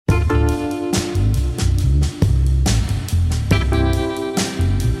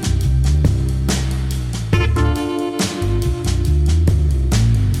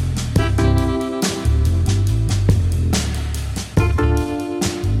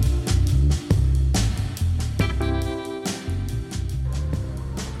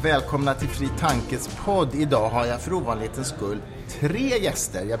välkomna till Fri Tankes podd. Idag har jag för ovanlighetens skull 3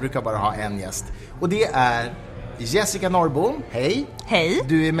 gäster. Jag brukar bara ha en gäst. Och det är Jessica Norrbom, hej. Hej.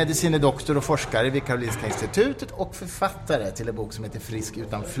 Du är medicinedoktor och forskare vid Karolinska institutet och författare till en bok som heter Frisk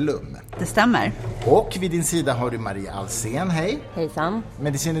utan flum. Det stämmer. Och vid din sida har du Maria Alsen, hej. Hejsan.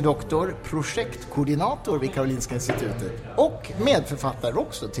 Medicinedoktor, projektkoordinator vid Karolinska institutet och medförfattare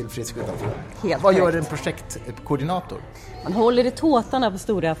också till Frisk utan flum. Helt Vad korrekt. gör en projektkoordinator? Man håller i tåtarna på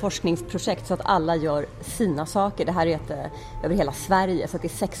stora forskningsprojekt så att alla gör sina saker. Det här är över hela Sverige, så att det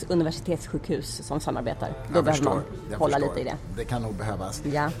är 6 universitetssjukhus som samarbetar. Då behöver man hålla lite i det. Det kan nog behövas.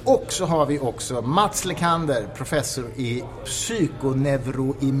 Ja. Och så har vi också Mats Lekander, professor i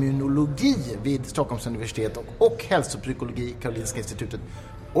psykoneuroimmunologi vid Stockholms universitet och hälsopsykologi Karolinska institutet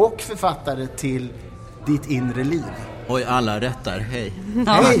och författare till Ditt inre liv. Oj, alla rättar, hej.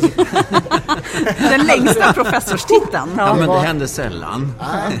 Ja. Hej! Den längsta professorstiteln. Ja, men det händer sällan.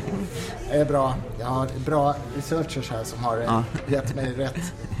 Nej, det är bra. Jag har bra researchers här som har gett mig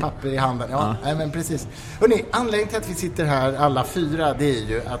rätt papper i handen. Ja. Nej, men precis. Hörrni, anledningen till att vi sitter här alla 4, det är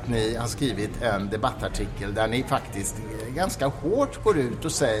ju att ni har skrivit en debattartikel där ni faktiskt ganska hårt går ut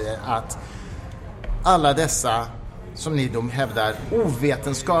och säger att alla dessa, som ni då hävdar,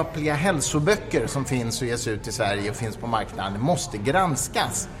 ovetenskapliga hälsoböcker som finns och ges ut i Sverige och finns på marknaden måste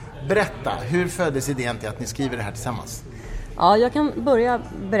granskas. Berätta, hur föddes idén till att ni skriver det här tillsammans? Ja, jag kan börja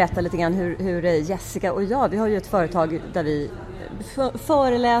berätta lite grann hur Jessica och jag, vi har ju ett företag där vi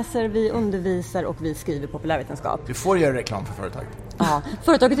föreläser, vi undervisar och vi skriver populärvetenskap. Du får göra reklam för företaget. Ja,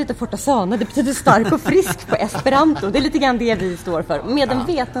 företaget heter Fortasana, det betyder stark och frisk på esperanto. Det är lite grann det vi står för, med en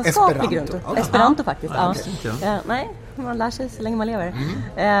vetenskaplig grund. Okay. Esperanto faktiskt. Ja, nej, man lär sig så länge man lever.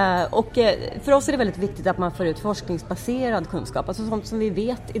 Och för oss är det väldigt viktigt att man får ut forskningsbaserad kunskap, alltså sånt som vi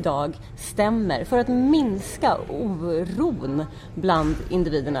vet idag stämmer, för att minska oron bland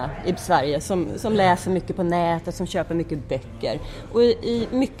individerna i Sverige som läser mycket på nätet, som köper mycket böcker. Och i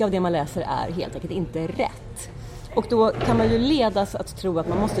mycket av det man läser är helt enkelt inte rätt. Och då kan man ju ledas att tro att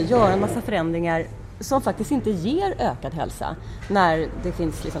man måste göra en massa förändringar som faktiskt inte ger ökad hälsa, när det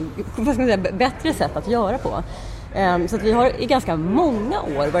finns liksom, bättre sätt att göra på. Så att vi har i ganska många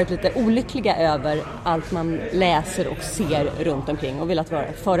år varit lite olyckliga över allt man läser och ser runt omkring och vill att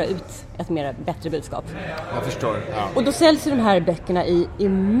föra ut ett bättre budskap. Jag förstår. Ja. Och då säljs ju de här böckerna i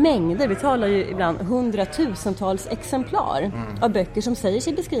mängder. Vi talar ju ibland 100,000-tals exemplar av böcker som säger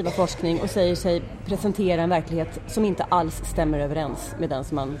sig beskriva forskning och säger sig presentera en verklighet som inte alls stämmer överens med den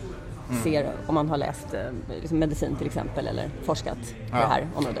som man ser om man har läst medicin till exempel eller forskat på det här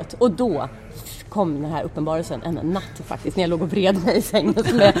området. Och då kom den här uppenbarelsen en natt faktiskt, när jag låg och vred mig i sängen,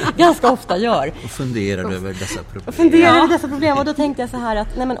 som jag ganska ofta gör. Och funderade över dessa problem. Och då tänkte jag så här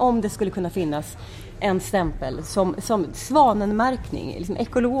att om det skulle kunna finnas en stämpel som svanenmärkning, liksom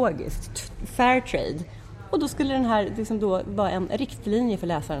ekologiskt, fair trade. Och då skulle den här liksom då vara en riktlinje för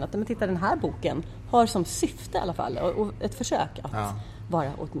läsaren att titta, den här boken har som syfte i alla fall och ett försök att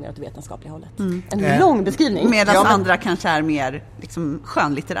vara åt mer åt vetenskapliga hållet. En lång beskrivning. Medan andra kanske är mer liksom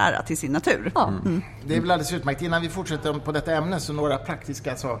skönlitterära till sin natur. Ja. Det är väl alldeles utmärkt. Innan vi fortsätter på detta ämne så några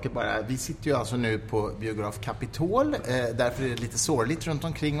praktiska saker bara. Vi sitter ju alltså nu på biograf Kapitol. Därför är det lite sorgligt runt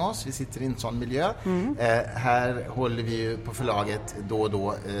omkring oss. Vi sitter i en sån miljö. Här håller vi ju på förlaget då och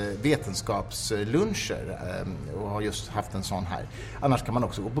då vetenskapsluncher och har just haft en sån här. Annars kan man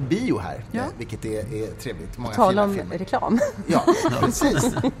också gå på bio här, vilket är trevligt. Många Tala fina om filmer. reklam. Ja, precis.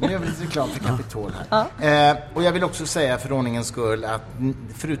 Nu gör vi lite reklam för Kapitol här. Och jag vill också säga för ordningens skull att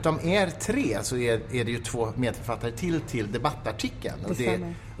förutom er 3 så är det ju 2 medförfattare till debattartikeln. Och det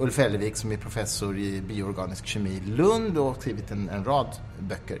är Ulf Ellevik som är professor i bioorganisk kemi i Lund och har skrivit en rad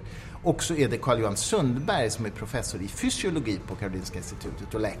böcker. Och så är det Carl-Johan Sundberg som är professor i fysiologi på Karolinska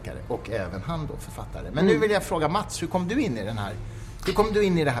institutet och läkare, och även han då författare. Men nu vill jag fråga Mats, hur kom du in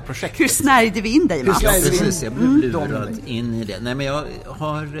i det här projektet? Hur snärjde vi in dig, Mats? Ja, precis. Jag blev lurad in i det. Nej, men jag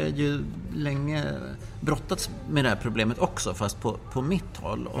har ju länge brottats med det här problemet också, fast på mitt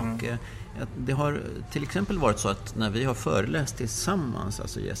håll. Och det har till exempel varit så att när vi har föreläst tillsammans,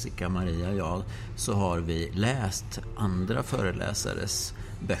 alltså Jessica, Maria och jag, så har vi läst andra föreläsares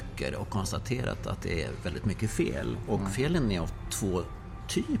böcker och konstaterat att det är väldigt mycket fel. Och felen är av 2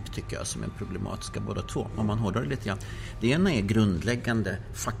 typ tycker jag som är problematiska båda 2, om man hårdrar det lite grann. Det ena är grundläggande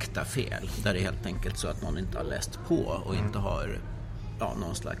faktafel, där det är helt enkelt så att någon inte har läst på och inte har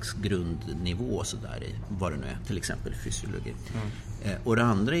någon slags grundnivå så där i vad det nu är, till exempel fysiologi. Och det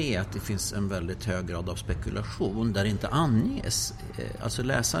andra är att det finns en väldigt hög grad av spekulation där det inte anges. Alltså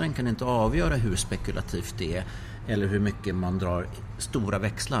läsaren kan inte avgöra hur spekulativt det är eller hur mycket man drar stora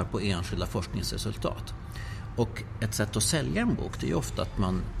växlar på enskilda forskningsresultat. Och ett sätt att sälja en bok, det är ju ofta att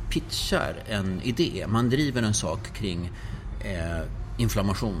man pitchar en idé. Man driver en sak kring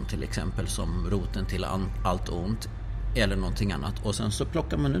inflammation till exempel som roten till allt ont eller någonting annat. Och sen så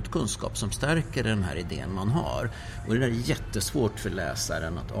plockar man ut kunskap som stärker den här idén man har. Och det är jättesvårt för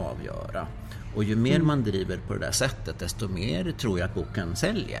läsaren att avgöra. Och ju mer man driver på det där sättet, desto mer tror jag att boken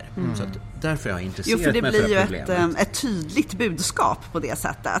säljer. Så att därför är jag intresserad för det med blir ju problemet. ett tydligt budskap på det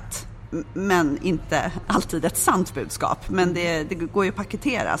sättet. Men inte alltid ett sant budskap. Men det går ju att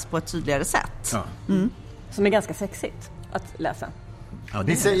paketeras på ett tydligare sätt. Ja. Som är ganska sexigt att läsa. Ja,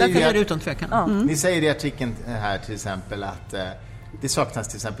 Ni säger därför ju är det utan tvekan. Ni säger i artikeln här till exempel att det saknas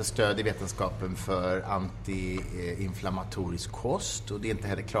till exempel stöd i vetenskapen för antiinflammatorisk kost, och det är inte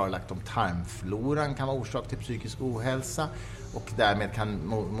heller klarlagt om tarmfloran kan vara orsak till psykisk ohälsa och därmed kan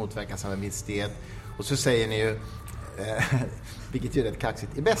motverkas av en viss diet. Och så säger ni ju, vilket är rätt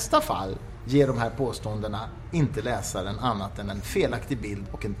kaxigt, i bästa fall ger de här påståendena inte läsaren annat än en felaktig bild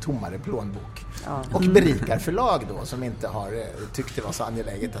och en tommare plånbok. Och berikar förlag då som inte har tyckt det var så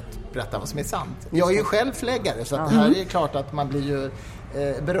angeläget att berätta vad som är sant. Jag är ju själv förläggare, så att det här är klart att man blir ju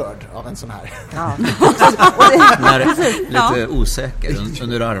berörd av en sån här. Lite osäker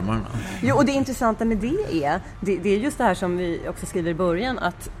under armarna. Jo, och det intressanta med det är just det här som vi också skriver i början,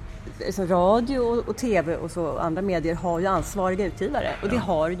 att så radio och tv och så andra medier har ju ansvariga utgivare, och det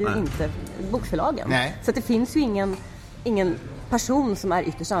har ju inte bokförlagen. Nej. Så att det finns ju ingen person som är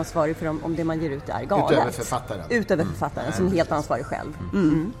ytterst ansvarig för om det man ger ut är galet. Utöver författaren som är helt ansvarig själv.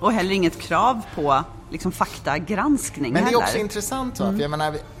 Och heller inget krav på liksom faktagranskning. Men det är heller. också intressant så, för jag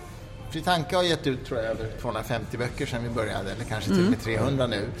menar, Fri Tanke har gett ut, tror jag, över 250 böcker sedan vi började, eller kanske till och med 300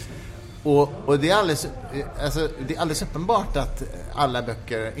 nu. Och det är alldeles uppenbart att alla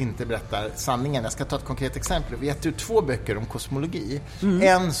böcker inte berättar sanningen. Jag ska ta ett konkret exempel. Vi har gett ut 2 böcker om kosmologi.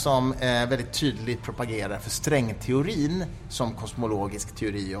 En som väldigt tydligt propagerar för strängteorin som kosmologisk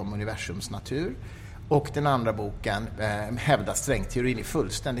teori om universums natur. Och den andra boken hävdar strängteorin är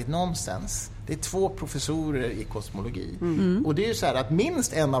fullständigt nonsens. Det är 2 professorer i kosmologi. Och det är ju så här att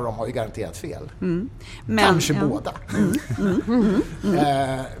minst en av dem har ju garanterat fel. Kanske båda.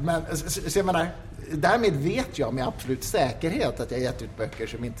 Men så jag menar, därmed vet jag med absolut säkerhet att jag gett ut böcker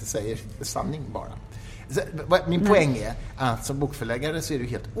som inte säger sanning bara. Min poäng är att som bokförläggare så är det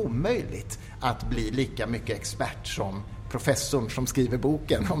helt omöjligt att bli lika mycket expert som professorn som skriver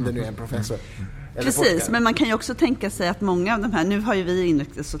boken, om det nu är en professor. Precis, men man kan ju också tänka sig att många av de här, nu har ju vi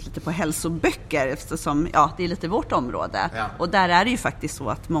inriktat oss lite på hälsoböcker eftersom det är lite vårt område. Ja. Och där är det ju faktiskt så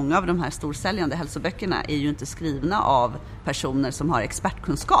att många av de här storsäljande hälsoböckerna är ju inte skrivna av personer som har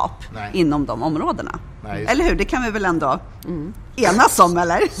expertkunskap inom de områdena. Nej, eller hur? Det kan vi väl ändå enas om,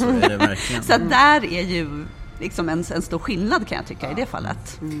 eller? Så är det verkligen. Så där är ju liksom en stor skillnad, kan jag tycka, i det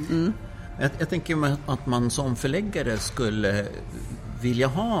fallet. Jag tänker mig att man som förläggare skulle vilja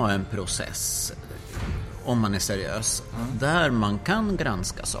ha en process, om man är seriös, där man kan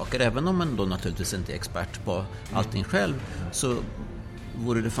granska saker, även om man då naturligtvis inte är expert på allting själv, så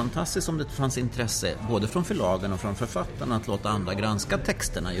vore det fantastiskt om det fanns intresse både från förlagen och från författarna att låta andra granska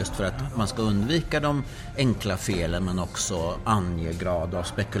texterna, just för att man ska undvika de enkla felen, men också ange grad av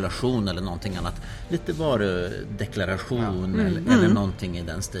spekulation eller någonting annat. Lite varudeklaration eller någonting i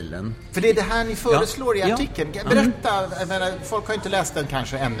den stilen. För det är det här ni föreslår i artikeln. Berätta, jag menar, folk har inte läst den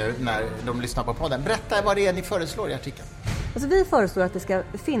kanske ännu när de lyssnar på podden. Berätta vad det är ni föreslår i artikeln. Alltså, vi föreslår att det ska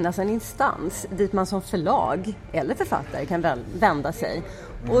finnas en instans dit man som förlag eller författare kan vända sig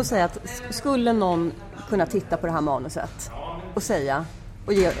och säga att skulle någon kunna titta på det här manuset och säga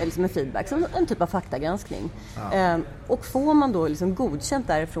och ge liksom en feedback, som en typ av faktagranskning. Och får man då liksom godkänt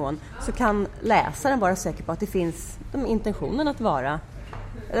därifrån, så kan läsaren vara säker på att det finns de intentionen att vara,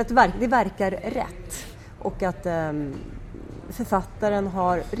 att det verkar rätt, och att författaren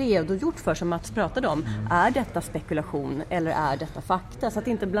har redogjort för, som Mats pratade om, är detta spekulation eller är detta fakta, så att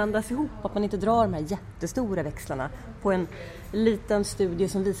det inte blandas ihop, att man inte drar de här jättestora växlarna på en liten studie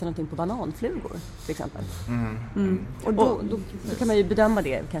som visar någonting på bananflugor till exempel. Och då kan man ju bedöma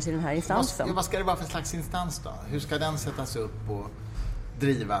det kanske i den här instansen. Vad ska det vara för slags instans då? Hur ska den sättas upp och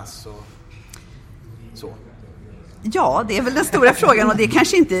drivas och så? Ja, det är väl den stora frågan, och det är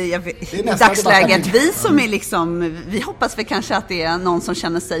kanske inte i dagsläget vi som är liksom, vi hoppas väl kanske att det är någon som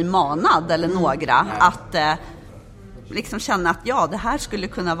känner sig manad eller några att liksom känna att det här skulle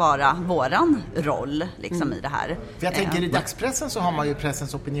kunna vara våran roll liksom i det här. För jag tänker i dagspressen så har man ju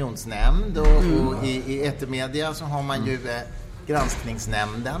Pressens opinionsnämnd och i etermedia så har man ju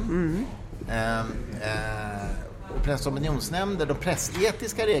granskningsnämnden. Och Press- och opinionsnämnden, de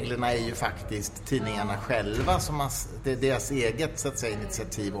pressetiska reglerna är ju faktiskt tidningarna själva, som det är deras eget så att säga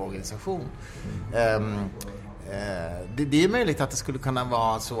initiativ och organisation. Det är möjligt att det skulle kunna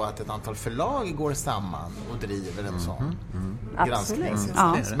vara så att ett antal förlag går samman och driver en sån granskning.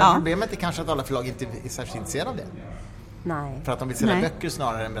 Men problemet är kanske att alla förlag inte är särskilt intresserade av det. Nej. För att de vill sälja böcker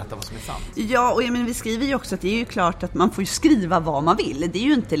snarare än berätta vad som är sant. Ja, och vi skriver ju också att det är ju klart att man får skriva vad man vill. Det är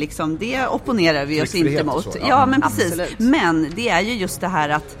ju inte liksom, det opponerar vi oss inte mot. Ja, men precis. Absolut. Men det är ju just det här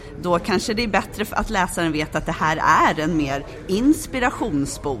att då kanske det är bättre att läsaren vet att det här är en mer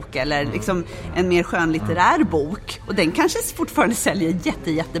inspirationsbok eller liksom en mer skönlitterär bok. Och den kanske fortfarande säljer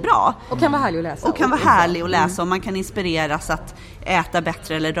jättebra. Och kan vara härlig att läsa. Och kan vara härlig att läsa och man kan inspireras att äta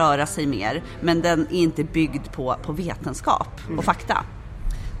bättre eller röra sig mer. Men den är inte byggd på vetenskap och fakta.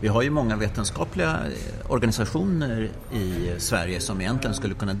 Vi har ju många vetenskapliga organisationer i Sverige som egentligen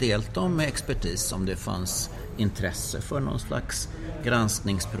skulle kunna delta med expertis om det fanns intresse för någon slags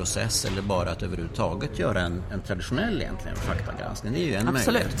granskningsprocess eller bara att överhuvudtaget göra en traditionell egentligen faktagranskning. Det är ju en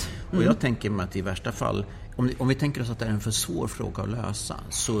möjlighet. Och jag tänker mig att i värsta fall, om vi tänker oss att det är en för svår fråga att lösa,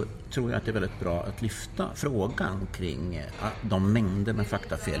 så tror jag att det är väldigt bra att lyfta frågan kring de mängder med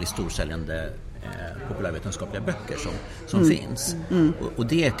faktafel i storsäljande populärvetenskapliga böcker som finns. Och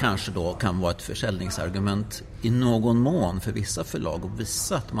det kanske då kan vara ett försäljningsargument i någon mån för vissa förlag och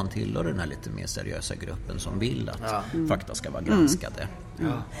visa att man tillhör den här lite mer seriösa gruppen som vill att fakta ska vara granskade.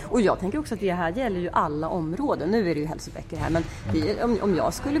 Och jag tänker också att det här gäller ju alla områden. Nu är det ju hälsoböcker här, men om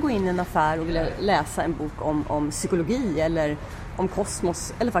jag skulle gå in i en affär och vilja läsa en bok om psykologi eller om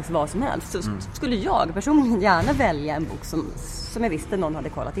kosmos eller faktiskt vad som helst, så skulle jag personligen gärna välja en bok som jag visste någon hade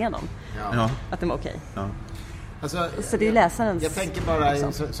kollat igenom. Att den var okej. Ja. Alltså, så det är läsarens... Jag tänker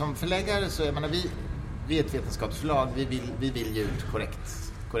bara, som förläggare så är vi är ett vetenskapsförlag, vi vill ge ut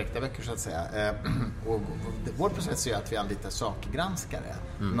korrekta böcker så att säga. Och vår process är att vi anlitar sakgranskare.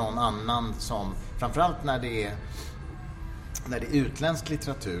 Någon annan som, framförallt när det är utländsk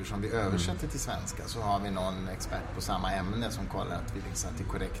litteratur som vi översätter till svenska, så har vi någon expert på samma ämne som kollar att vi liksom att det är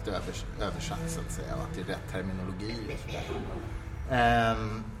korrekt översatt så att säga och att det är rätt terminologi.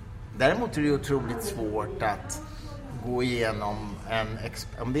 Däremot är det otroligt svårt att gå igenom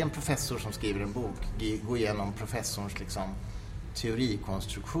om det är en professor som skriver en bok, gå igenom professorns liksom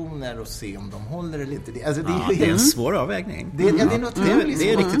teorikonstruktioner och se om de håller eller inte. Alltså, det är en svår avvägning. Det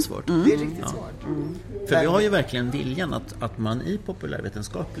är riktigt svårt. Det är riktigt svårt. För vi har ju verkligen viljan att man i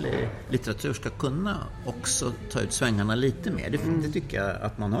populärvetenskaplig litteratur ska kunna också ta ut svängarna lite mer. Det tycker jag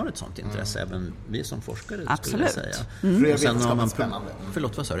att man har ett sånt intresse, även vi som forskare. Absolut. För att göra vetenskapen spännande.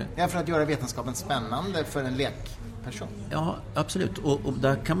 Förlåt, vad sa du? Ja, för att göra vetenskapen spännande för en lekperson. Ja, absolut. Och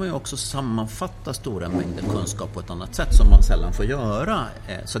där kan man ju också sammanfatta stora mängder kunskap på ett annat sätt som man sällan får göra.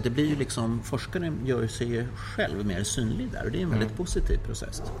 Så det blir ju liksom, forskaren gör sig ju själv mer synlig där och det är en väldigt positiv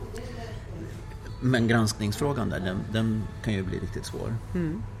process. Men granskningsfrågan där, den kan ju bli riktigt svår.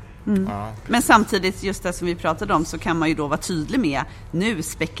 Ja. Men samtidigt, just det som vi pratade om, så kan man ju då vara tydlig med, nu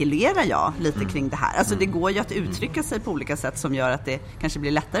spekulerar jag lite kring det här. Alltså det går ju att uttrycka sig på olika sätt som gör att det kanske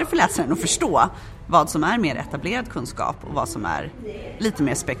blir lättare för läsaren att förstå vad som är mer etablerad kunskap och vad som är lite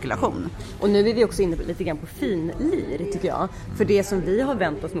mer spekulation. Och nu är vi också inne lite grann på finlir, tycker jag. För det som vi har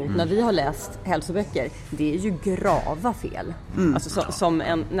vänt oss mot när vi har läst hälsoböcker, det är ju grava fel. Alltså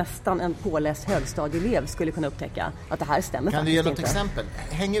som nästan en påläst högstadieelev skulle kunna upptäcka att det här stämmer. Kan du ge något exempel?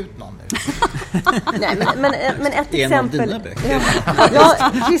 Häng ut någon nu. Nej, men ett det är exempel. En av dina böcker.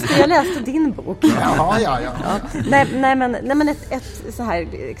 Ja, Christer, jag läste din bok. Ja. Nej, men ett så här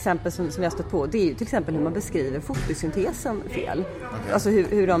exempel som jag stött på, det är ju till exempel hur man beskriver fotosyntesen fel. Okay. Alltså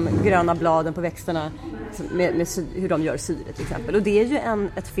hur de gröna bladen på växterna, med hur de gör syre till exempel. Och det är ju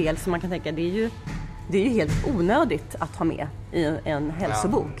ett fel som man kan tänka, det är ju helt onödigt att ha med i en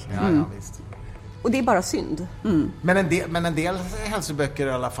hälsobok. Ja, visst. Och det är bara synd. Men en del hälsoböcker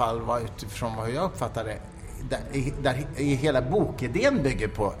i alla fall var utifrån vad jag uppfattade där hela bokidén bygger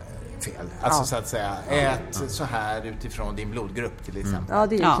på fel. Alltså så att säga, ät så här utifrån din blodgrupp till exempel. Ja,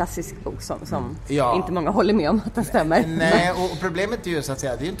 det är ju en klassisk bok som inte många håller med om att den stämmer. Nej, och problemet är ju så att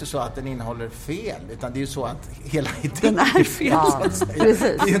säga, det är ju inte så att den innehåller fel, utan det är ju så att hela idén den är fel. Ja, precis.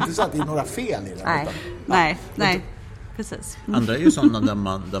 Det är ju inte så att det är några fel i den. Nej, precis. Andra är ju sådana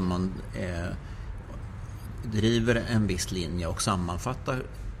där man driver en viss linje och sammanfattar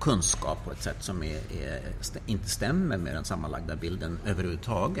kunskap på ett sätt som inte stämmer med den sammanlagda bilden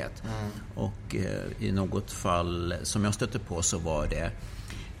överhuvudtaget. Och i något fall som jag stötte på så var det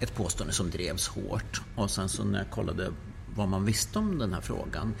ett påstående som drevs hårt. Och sen så när jag kollade vad man visste om den här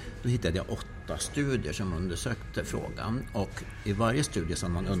frågan, då hittade jag 8 studier som undersökte frågan. Och i varje studie så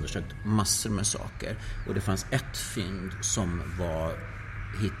har man undersökt massor med saker. Och det fanns ett fynd som var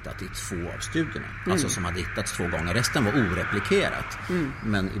hittat i 2 av studierna. Alltså som hade hittats 2 gånger. Resten var orepplikerat.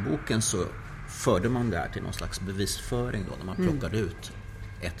 Men i boken så förde man det här till någon slags bevisföring då, när man plockade ut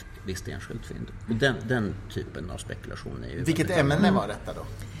ett visst enskilt fynd. Och den typen av spekulation är ju... Vilket ämne var detta då?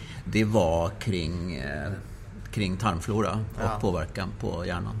 Det var kring tarmflora och påverkan på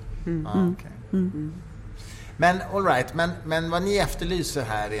hjärnan. Men all right, men vad ni efterlyser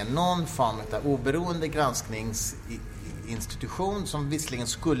här är någon form av oberoende granskningsinstitution som visserligen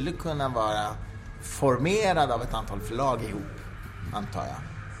skulle kunna vara formerad av ett antal förlag ihop, antar jag,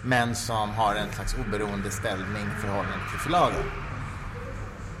 men som har en slags oberoende ställning i förhållande till förlagen.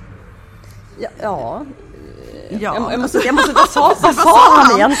 Ja. Jag måste vad sa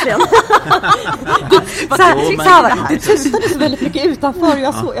han egentligen? Du tystade så väldigt mycket utanför och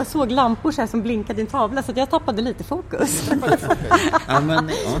jag såg lampor så här som blinkade i en tavla så jag tappade lite fokus. Kan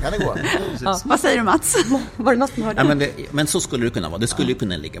det gå? Vad säger du, Mats? Var det något som hörde? Men så skulle det kunna vara. Det skulle ju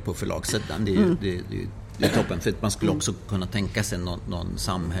kunna ligga på förlagssidan. Det är toppen. För man skulle också kunna tänka sig någon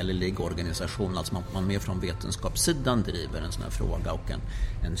samhällelig organisation. Alltså man mer från vetenskapssidan driver en sån här fråga och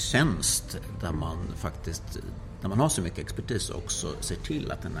en tjänst där man faktiskt, när man har så mycket expertis, också ser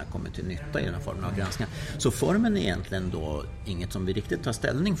till att den här kommer till nytta i den här formen av granskning. Så formen är egentligen då inget som vi riktigt tar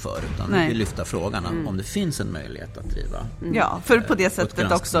ställning för, utan vi lyfter frågan om det finns en möjlighet att driva. Ja, för på det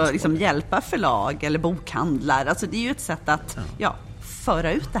sättet också liksom hjälpa förlag eller bokhandlar. Alltså det är ju ett sätt att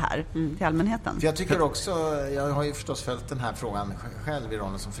föra ut det här till allmänheten. För jag tycker också, jag har ju förstås följt den här frågan själv i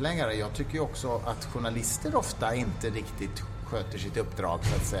rollen som förläggare. Jag tycker ju också att journalister ofta inte riktigt sköter sitt uppdrag,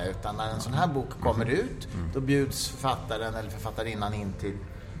 så att säga, utan när en sån här bok kommer ut, då bjuds författaren eller författarinnan in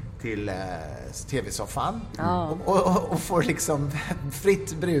till tv-soffan och får liksom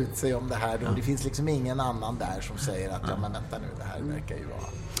fritt brut sig om det här. Det finns liksom ingen annan där som säger att men vänta nu, det här verkar ju vara...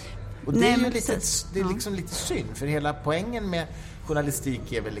 Och det är ju liksom lite synd, för hela poängen med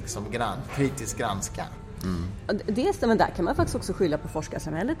journalistik är väl liksom kritiskt granska. Det stämmer, där kan man faktiskt också skylla på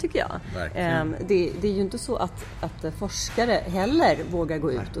forskarsamhället, tycker jag. Det är ju inte så att forskare heller vågar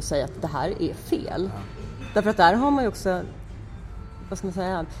gå ut och säga att det här är fel. Därför att där har man ju också, vad ska man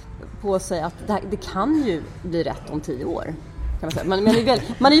säga, på sig att det kan ju bli rätt om 10 år. Kan man säga.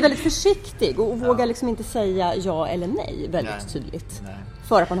 Man är ju väldigt försiktig och vågar liksom inte säga ja eller nej väldigt tydligt.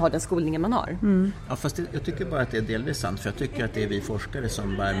 För att man har den skolningen man har. Ja, fast jag tycker bara att det är delvis sant. För jag tycker att det är vi forskare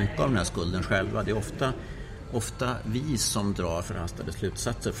som bär mycket av den här skulden själva. Det är ofta vi som drar förhastade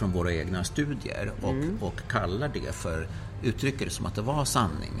slutsatser från våra egna studier och kallar det för, uttrycker det som att det var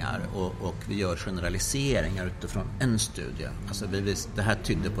sanningar, och vi gör generaliseringar utifrån en studie. Alltså det här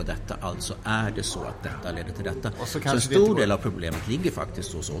tydde på detta, alltså är det så att detta leder till detta. Så en stor del av problemet ligger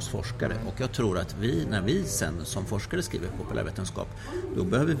faktiskt hos oss forskare, och jag tror att när vi sen som forskare skriver populärvetenskap, då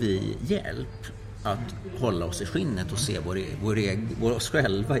behöver vi hjälp att hålla oss i skinnet och se oss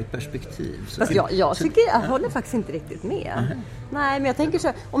själva i perspektiv. Fast jag håller faktiskt inte riktigt med. Nej, men jag tänker så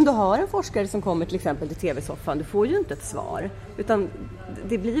här, om du har en forskare som kommer till exempel till tv-soffan, du får ju inte ett svar, utan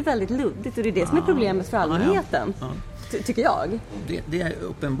det blir väldigt luddigt, och det är det som är problemet för allmänheten. Tycker jag. Det är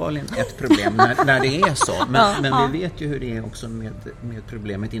uppenbarligen ett problem när det är så. Men vi vet ju hur det är också med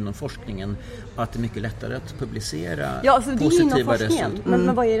problemet inom forskningen, att det är mycket lättare att publicera positiva resultat.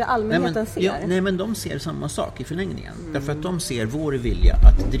 Men vad är det allmänheten ser? Nej, men de ser samma sak i förlängningen. Därför att de ser vår vilja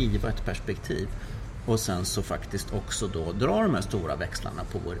att driva ett perspektiv, och sen så faktiskt också då drar de här stora växlarna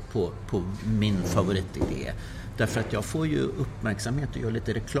på min favoritidé. Därför att jag får ju uppmärksamhet och gör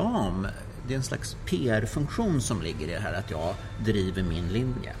lite reklam. Det är en slags PR-funktion som ligger i det här, att jag driver min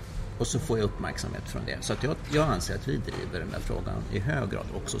linje. Och så får jag uppmärksamhet från det. Så att jag anser att vi driver den där frågan i hög grad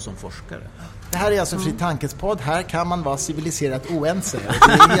också som forskare. Det här är alltså Fri Tankes podd. Här kan man vara civiliserat oense.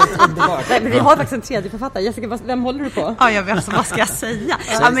 Det är helt underbart. Nej, men vi har faktiskt en tredje författare. Jessica, vem håller du på? Ja, jag vet, vad ska jag säga?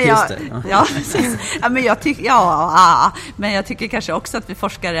 Men jag tycker kanske också att vi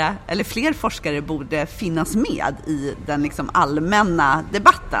forskare, eller fler forskare, borde finnas med i den liksom allmänna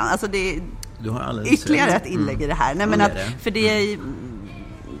debatten. Alltså det är ytterligare ett inlägg i det här. Nej, men för det är...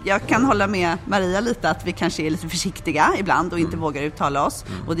 Jag kan hålla med Maria lite att vi kanske är lite försiktiga ibland och inte vågar uttala oss.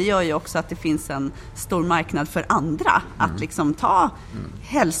 Och det gör ju också att det finns en stor marknad för andra att liksom ta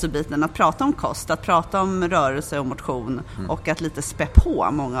hälsobiten, att prata om kost, att prata om rörelse och motion och att lite spä på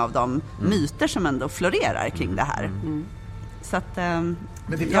många av de myter som ändå florerar kring det här. Så att, men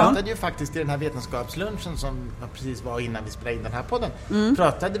vi pratade ju faktiskt i den här vetenskapslunchen som precis var innan vi spelade in den här podden,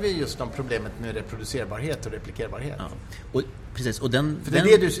 pratade vi just om problemet med reproducerbarhet och replikerbarhet. Ja. Och precis, och det är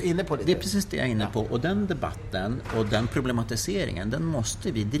det du är inne på lite. Det är precis det jag är inne på. Och den debatten och den problematiseringen, den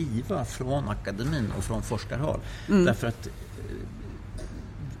måste vi driva från akademin och från forskarhåll. Därför att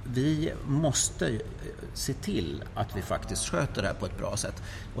vi måste se till att vi faktiskt sköter det här på ett bra sätt.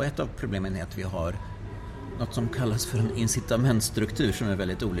 Och ett av problemen är att vi har något som kallas för en incitamentstruktur som är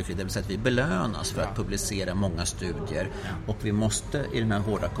väldigt olycklig. Det vill säga att vi belönas för att publicera många studier och vi måste i den här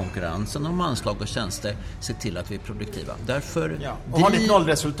hårda konkurrensen om anslag och tjänster se till att vi är produktiva. Därför och har ni ett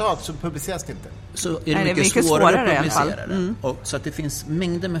nollresultat så publiceras det inte. Så är det mycket svårare att publicera det. Och så att det finns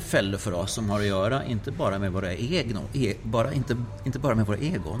mängder med fällor för oss som har att göra inte bara med våra inte bara med våra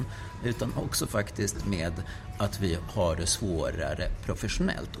egon utan också faktiskt med att vi har det svårare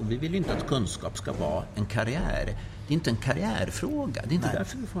professionellt. Och vi vill ju inte att kunskap ska vara en karriär. Det är inte en karriärfråga. Det är inte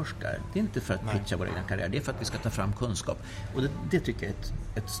därför vi forskar. Det är inte för att pitcha vår egen karriär. Det är för att vi ska ta fram kunskap. Och det tycker jag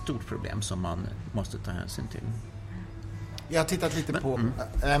är ett stort problem som man måste ta hänsyn till. Jag har tittat lite på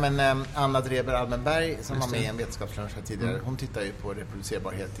Anna Dreber Almenberg som var med i en vetenskapslunch här tidigare. Hon tittar ju på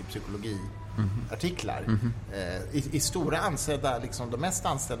reproducerbarhet i psykologiartiklar. I stora ansedda, liksom de mest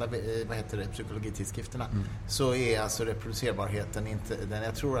ansedda psykologitidskrifterna så är alltså reproducerbarheten inte,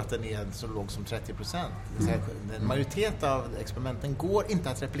 jag tror att den är så låg som 30%. En majoritet av experimenten går inte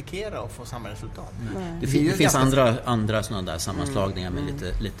att replikera och få samma resultat. Det finns andra sådana där sammanslagningar med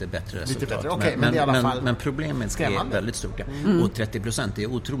lite bättre resultat. Men problemet är väldigt stort. Och 30% är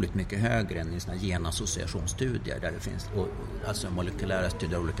otroligt mycket högre än i såna genassociationsstudier där det finns, alltså molekylära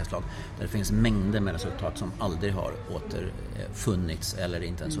studier av olika slag, där det finns mängder med resultat som aldrig har återfunnits eller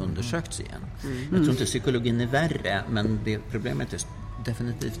inte ens undersökts igen. Jag tror inte psykologin är värre, men det problemet är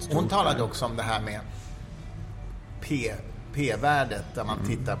definitivt stort. Hon talade också om det här med P-värdet där man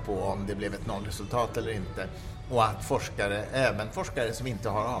tittar på om det blev ett nollresultat eller inte. Och att även forskare som inte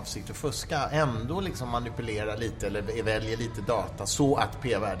har avsikt att fuska ändå liksom manipulerar lite eller väljer lite data så att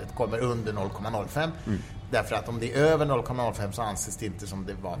p-värdet kommer under 0,05. Därför att om det är över 0,05 så anses det inte som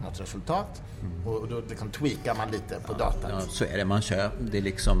det var något resultat. Och då liksom tweakar man lite på datat. Ja, så är det. Man kör. Det är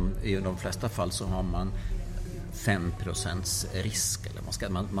liksom, i de flesta fall så har man 5% risk. Eller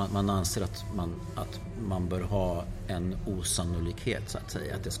man anser att man bör ha en osannolikhet så att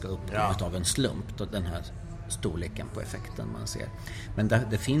säga. Att det ska uppkomma av en slump. Då den här storleken på effekten man ser. Men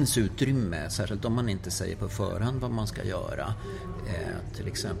det finns utrymme, särskilt om man inte säger på förhand vad man ska göra. Till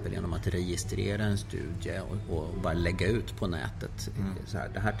exempel genom att registrera en studie och bara lägga ut på nätet. Så här,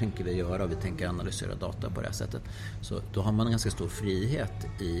 det här tänker vi göra och vi tänker analysera data på det här sättet. Så då har man en ganska stor frihet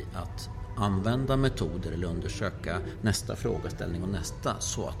i att använda metoder eller undersöka nästa frågeställning och nästa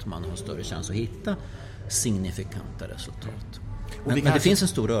så att man har större chans att hitta signifikanta resultat. Men det finns en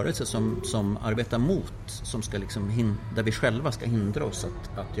stor rörelse som arbetar mot, som ska liksom där vi själva ska hindra oss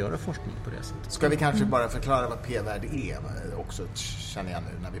att göra forskning på det sättet. Ska vi kanske bara förklara vad p-värde är också, känner jag nu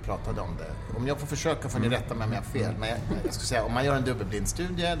när vi pratade om det. Om jag får försöka får ni rätta mig om jag har fel. Men jag ska säga, om man gör en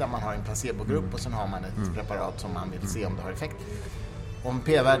dubbelblindstudie där man har en placebogrupp och sen har man ett preparat som man vill se om det har effekt. Om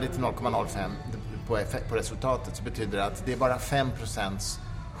p-värdet är 0,05 på resultatet så betyder det att det är bara 5%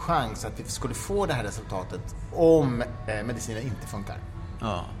 chans att vi skulle få det här resultatet om medicinen inte funkar.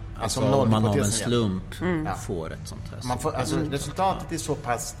 Ja, alltså om man av en slump får ett sånt här. Resultatet är så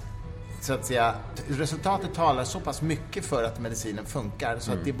pass, så att säga, resultatet talar så pass mycket för att medicinen funkar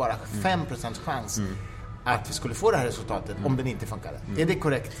så att det är bara 5% chans att vi skulle få det här resultatet om den inte funkade. Är det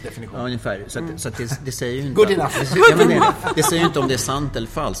korrekt definition? Ja, ungefär. Så att det säger ju inte... Good enough. Det säger ju inte om det är sant eller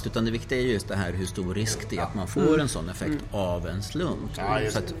falskt, utan det viktiga är just det här hur stor risk det är att man får en sån effekt av en slump. Ja,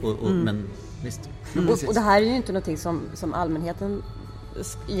 så att, men visst. Och det här är ju inte någonting som allmänheten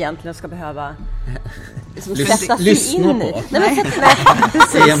egentligen ska behöva sätta sig in i.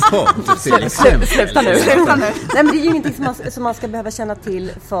 I en podd. Sluta nu. Nej, men det är ju ingenting som man ska behöva känna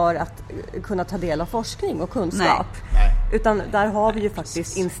till för att kunna ta del av forskning och kunskap. Nej. Utan där har vi ju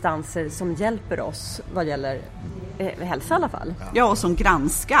faktiskt instanser som hjälper oss vad gäller hälsa i alla fall. Ja, och som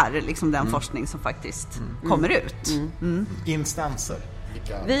granskar liksom den forskning som faktiskt kommer ut. Instanser.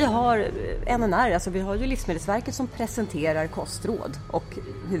 Vi har NNR, alltså vi har ju Livsmedelsverket som presenterar kostråd och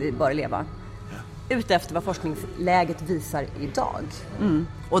hur vi bör leva. Utefter vad forskningsläget visar idag.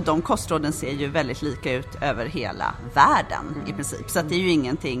 Och de kostråden ser ju väldigt lika ut över hela världen i princip. Så att det är ju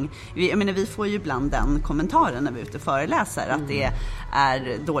ingenting, vi får ju ibland den kommentaren när vi är ute och föreläser att det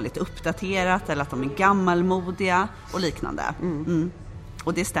är dåligt uppdaterat eller att de är gammalmodiga och liknande.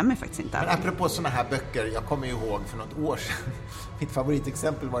 Och det stämmer faktiskt inte. Men apropå sådana här böcker, jag kommer ju ihåg för något år sedan, mitt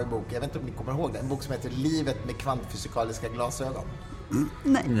favoritexempel var en bok, jag vet inte om ni kommer ihåg det, en bok som heter Livet med kvantfysikaliska glasögon.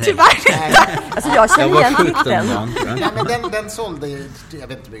 Nej, tyvärr. Alltså jag känner igen titeln. Nej, men den sålde ju, jag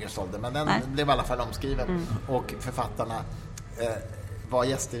vet inte hur mycket den sålde, men den blev i alla fall omskriven. Och författarna var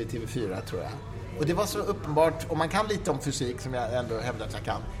gäster i TV4 tror jag. Och det var så uppenbart, om man kan lite om fysik som jag ändå hävdar att jag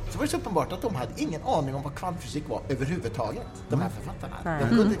kan, så var det så uppenbart att de hade ingen aning om vad kvantfysik var överhuvudtaget, de här författarna. De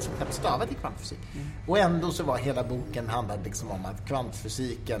kunde liksom knappt stava till kvantfysik. Och ändå så var hela boken handlade liksom om att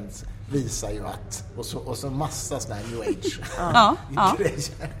kvantfysiken visar ju att, och så massa sådana här new age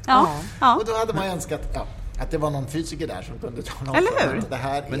grejer. Och då hade man önskat att det var någon fysiker där som kunde tala om eller hur? Det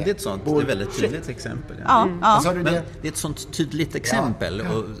här men det är ett sånt det är väldigt tydligt exempel. Men det är ett sånt tydligt exempel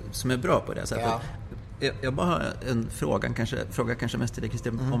och, som är bra på det sättet. Jag bara har en fråga kanske mest till dig,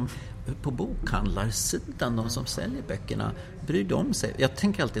 Christian, om på bokhandlarsidan, de som säljer böckerna, bryr de sig? Jag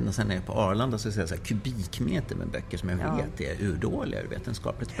tänker alltid när jag är på Arlanda så säger jag så här, kubikmeter med böcker som jag vet är urdåliga ur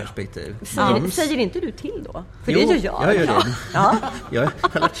vetenskapligt perspektiv. Säger inte du till då? För jo, det gör jag. Jag gör det. Jag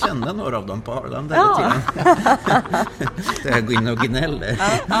har lärt känna några av dem på Arlanda. Det här går in och gnäller.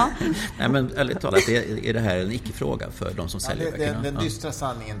 Nej, men ärligt talat, är det här en icke-fråga för de som säljer böckerna? Den dystra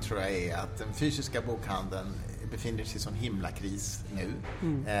sanningen tror jag är att den fysiska bokhandeln befinner sig i sån himla kris nu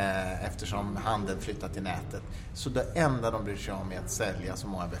eftersom handeln flyttar till nätet. Så det enda de bryr sig om är att sälja så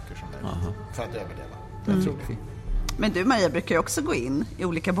många böcker som möjligt för att överleva. Jag tror det. Men du, Maria, brukar ju också gå in i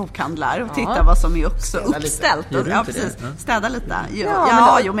olika bokhandlar och titta vad som är också uppställt. Städa lite.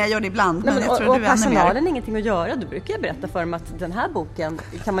 Men jag gör det ibland. Men jag tror och du är personalen ingenting att göra. Då brukar jag berätta för dem att den här boken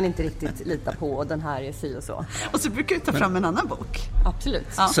kan man inte riktigt lita på och den här är si och så. Och så brukar du ta fram en annan bok. Absolut.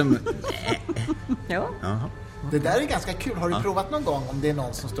 Det där är ganska kul. Har du provat någon gång om det är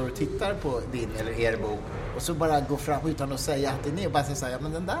någon som står och tittar på din eller er bok och så bara går fram utan att säga att det är och bara säga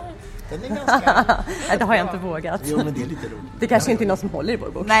men den är ganska... Nej, det har jag inte vågat. Jo, men det är lite roligt. Det kanske inte är någon som håller i vår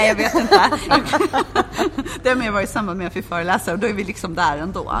bok. Nej, jag vet inte. Det har mer varit i samband med att vi föreläser och då är vi liksom där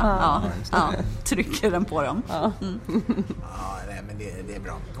ändå. Trycker den på dem. Nej, men det är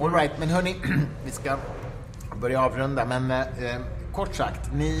bra. All right, men hörni, vi ska börja avrunda. Men kort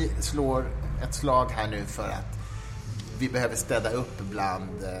sagt, ni slår ett slag här nu för att vi behöver städa upp bland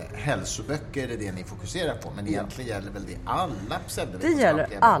hälsoböcker, är det ni fokuserar på. Men egentligen gäller väl det alla pseudovetenskapliga böcker. Det gäller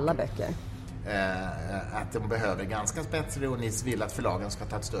alla böcker. Att de behöver granskas bättre och ni vill att förlagen ska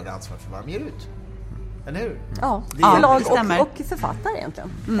ta ett större ansvar för vad de ger ut. Eller hur? Ja, förlag och författare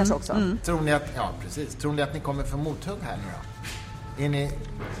egentligen. Kanske också. Tror ni att ni kommer få mothugg här nu då? Är ni...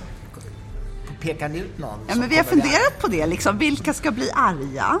 Pekar ni ut någon? Ja, men vi har funderat på det. Liksom, vilka ska bli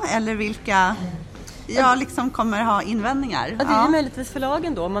arga? Eller vilka liksom kommer ha invändningar? Ja, det är möjligtvis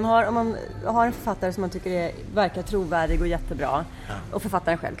förlagen då. Om man har en författare som man tycker verkar trovärdig och jättebra. Och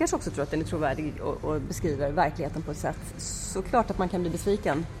författaren själv kanske också tror att den är trovärdig och beskriver verkligheten på ett sätt. Så klart att man kan bli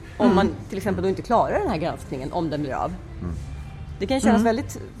besviken. Om man till exempel då inte klarar den här granskningen, om den blir av. Det kan kännas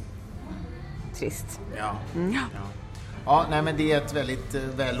väldigt trist. Ja, nej, men det är ett väldigt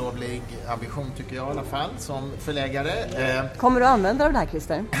vällovlig ambition tycker jag i alla fall som förläggare. Kommer du använda det här,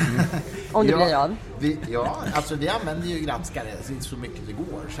 Christer? Om det blir av? Vi använder ju granskare så mycket det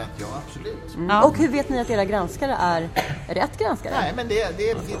går, så att absolut. Och hur vet ni att era granskare är rätt granskare? Nej, men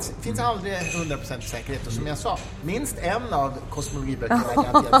det finns aldrig 100% säkerhet. Och som jag sa, minst en av kosmologiböckerna är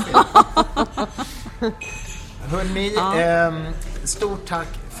garanterat fel. Hörrni, stort tack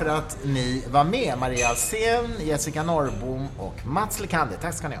för att ni var med. Maria Alsen, Jessica Norrbom och Mats Lekander.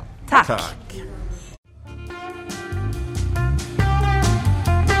 Tack ska ni ha. Tack.